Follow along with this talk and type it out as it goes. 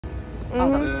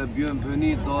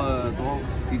Bienvenue dans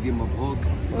Sidi Mabrouk.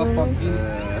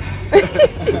 Constantine.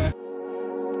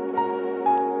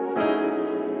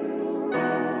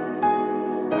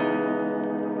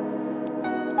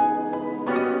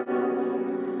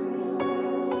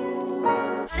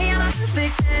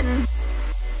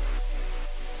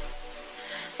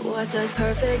 What does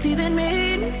perfect even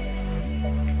mean?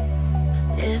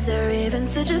 Is there even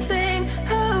such a thing?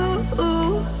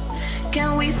 Ooh,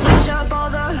 can we switch up all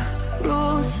the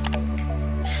rules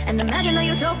and imagine a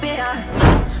utopia?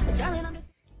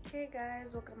 Hey guys,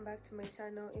 welcome back to my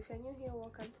channel. If you're new here,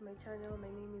 welcome to my channel. My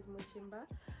name is Muchimba.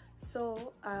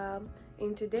 So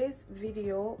in today's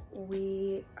video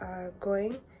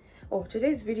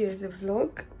today's video is a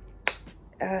vlog,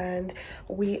 and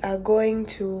we are going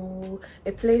to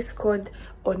a place called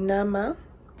Onama,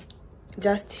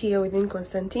 just here within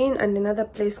Constantine, and another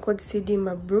place called Sidi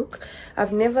Mabrouk.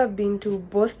 I've never been to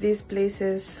both these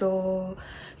places, so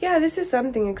yeah, this is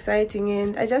something exciting,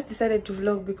 and I just decided to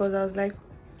vlog because I was like,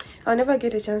 I'll never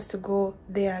get a chance to go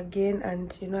there again,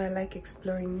 and you know, I like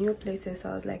exploring new places,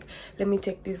 so I was like, let me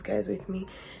take these guys with me.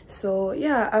 So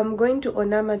yeah, I'm going to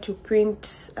Onama to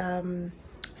print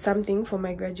something for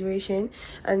my graduation,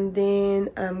 and then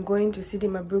I'm going to Sidi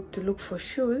Mabrouk to look for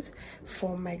shoes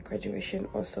for my graduation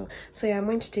also. So yeah, I'm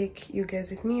going to take you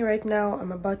guys with me. Right now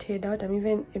I'm about to head out. I'm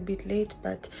even a bit late,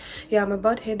 but yeah, I'm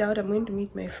about to head out. I'm going to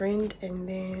meet my friend, and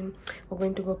then we're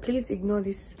going to go. Please ignore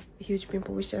this huge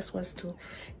pimple which just wants to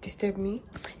disturb me.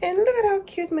 And look at how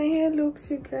cute my hair looks,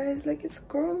 you guys. Like, it's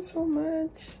grown so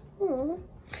much. Aww.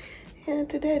 And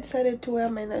today I decided to wear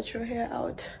my natural hair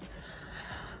out.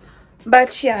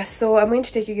 But yeah, so I'm going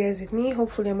to take you guys with me.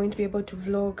 Hopefully I'm going to be able to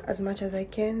vlog as much as I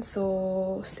can,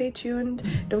 so stay tuned.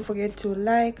 Don't forget to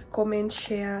like, comment,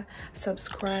 share,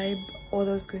 subscribe, all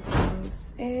those good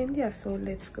things. And yeah, so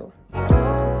let's go.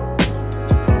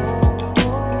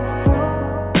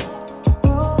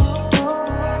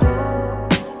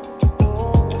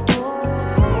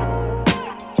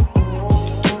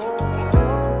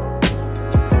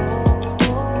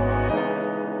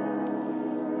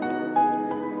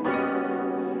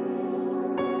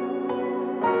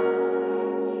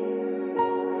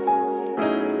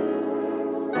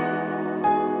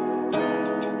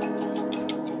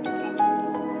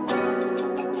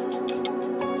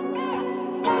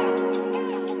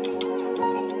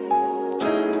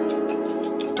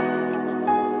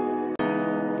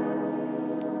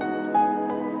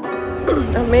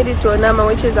 I've made it to Onama,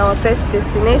 which is our first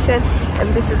destination,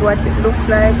 and this is what it looks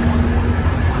like.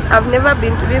 I've never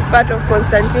been to this part of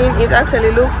Constantine. It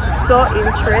actually looks so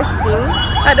interesting.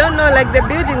 I don't know, like the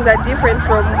buildings are different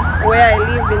from where I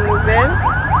live in Nouvelle.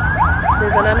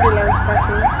 There's an ambulance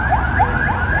passing.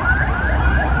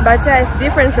 But yeah, it's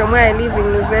different from where I live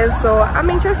in Nouvelle, so I'm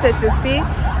interested to see.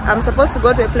 I'm supposed to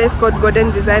go to a place called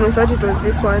Golden Design. We thought it was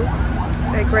this one,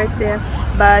 like right there,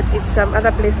 but it's some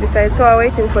other place beside. So we're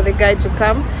waiting for the guy to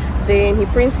come, then he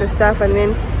prints the stuff, and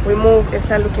then we move and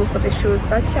start looking for the shoes.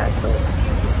 But yeah, so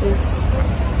this is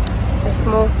a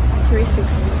small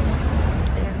 360.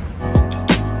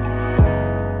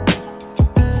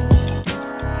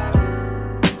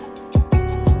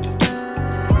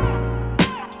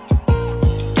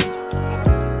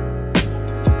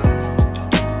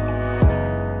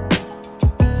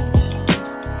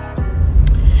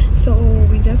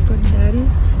 Just got done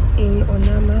in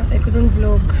Onama. I couldn't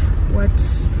vlog what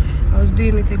I was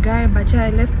doing with the guy, but yeah, I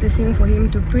left the thing for him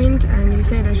to print, and he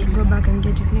said I should go back and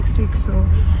get it next week, so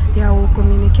yeah, we'll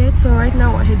communicate. So right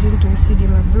now we're heading to Sidi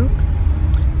Mabrouk.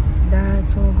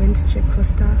 That's where we're going to check for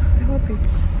stuff. I hope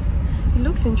it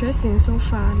looks interesting so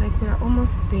far. Like, we're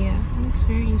almost there. It looks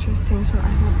very interesting, so I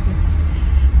hope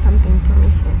it's something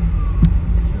promising.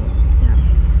 So yeah.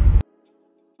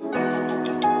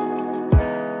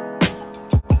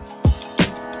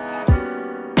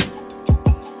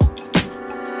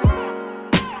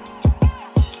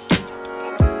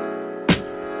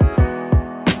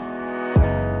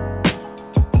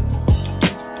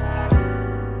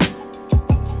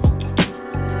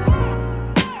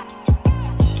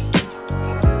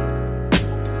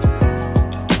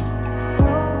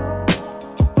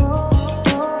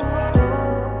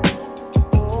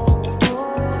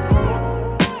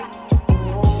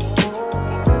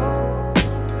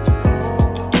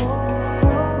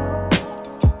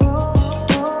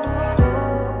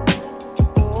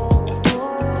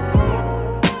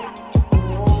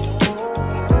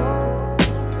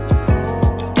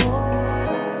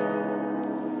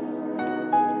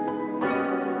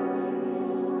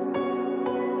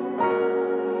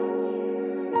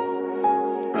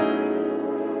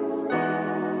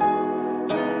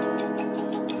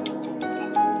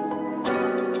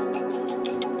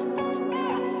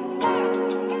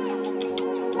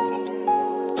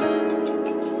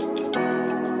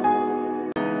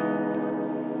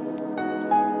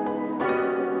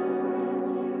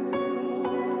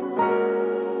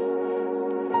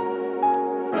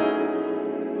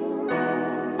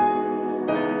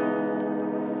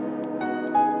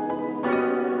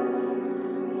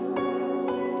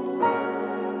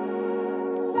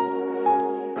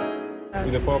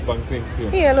 with the power bank things too.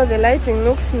 Yeah, look, the lighting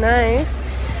looks nice.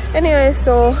 Anyway,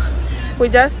 so we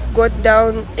just got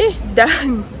down,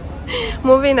 done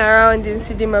moving around in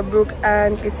Sidi Mabrouk,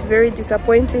 and it's very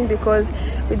disappointing because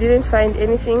we didn't find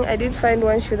anything. I did find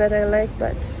one shoe that I like,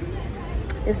 but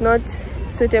it's not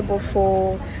suitable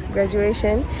for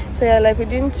graduation. So yeah, like we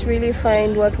didn't really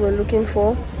find what we're looking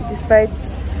for despite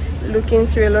looking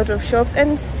through a lot of shops,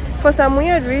 and for some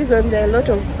weird reason there are a lot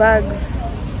of bags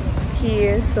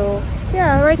here. So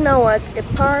yeah, right now we're at a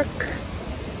park.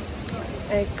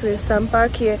 Like there's some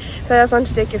park here, so I just want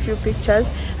to take a few pictures.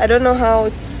 I don't know how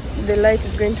the light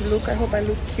is going to look. I hope I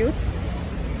look cute.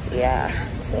 Yeah,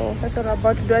 so that's what I'm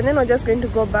about to do, and then we're just going to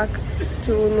go back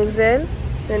to Nouvelle.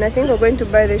 And I think we're going to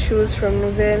buy the shoes from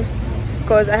Nouvelle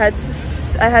because I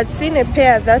had seen a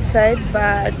pair that side,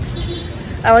 but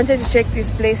I wanted to check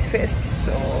this place first.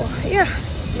 So yeah,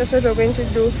 that's what we're going to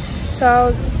do.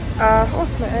 So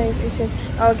oh, my eye is itching.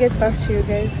 I'll get back to you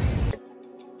guys.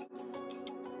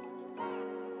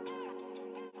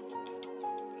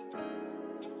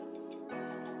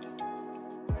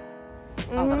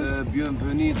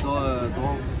 Bienvenue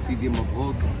dans Sidi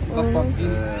Mabrouk.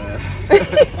 Constantine.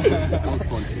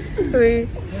 Constantine. Oui.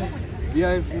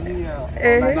 Bienvenue.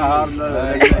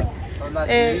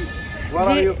 Where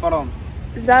are you from?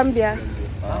 Zambia.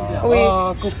 Oui.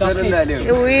 Oh, Coupe d'Afrique.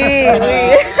 Oui,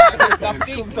 oui.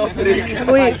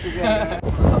 Oui.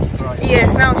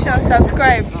 Yes, now shall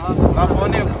subscribe. Aha,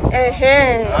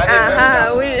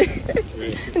 oui.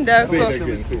 D'accord.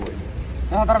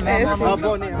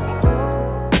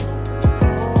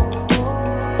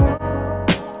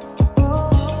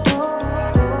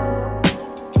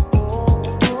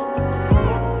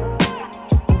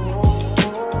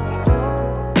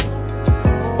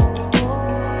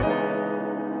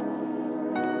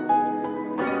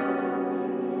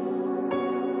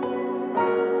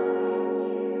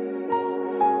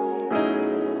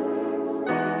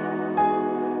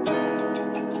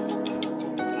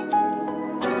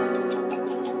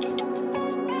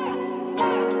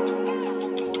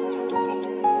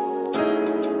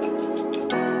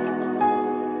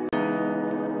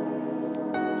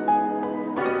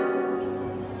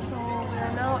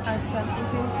 At some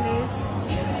eating place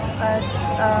at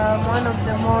one of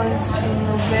the malls in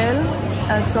Nouvelle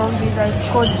at Zambia. It's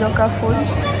called Joka Food.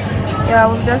 Yeah,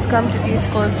 we've just come to eat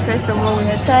because first of all we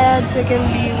are tired,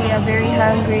 secondly we are very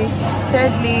hungry,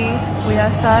 thirdly we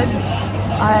are sad.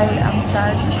 I am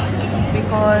sad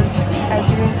because I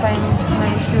didn't find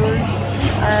my shoes,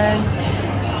 and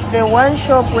the one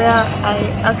shop where I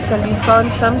actually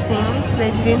found something,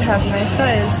 they didn't have my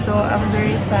size, so I'm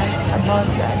very sad about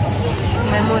that.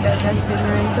 My mood has just been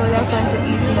ruined, so I just want to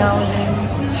eat now, and then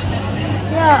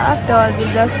yeah, afterwards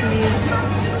we'll just leave.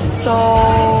 So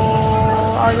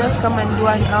I'll just come and do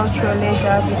an outro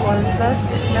later because that's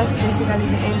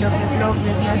basically the end of the vlog.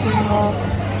 There's nothing more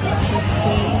to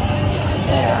see.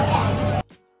 Yeah.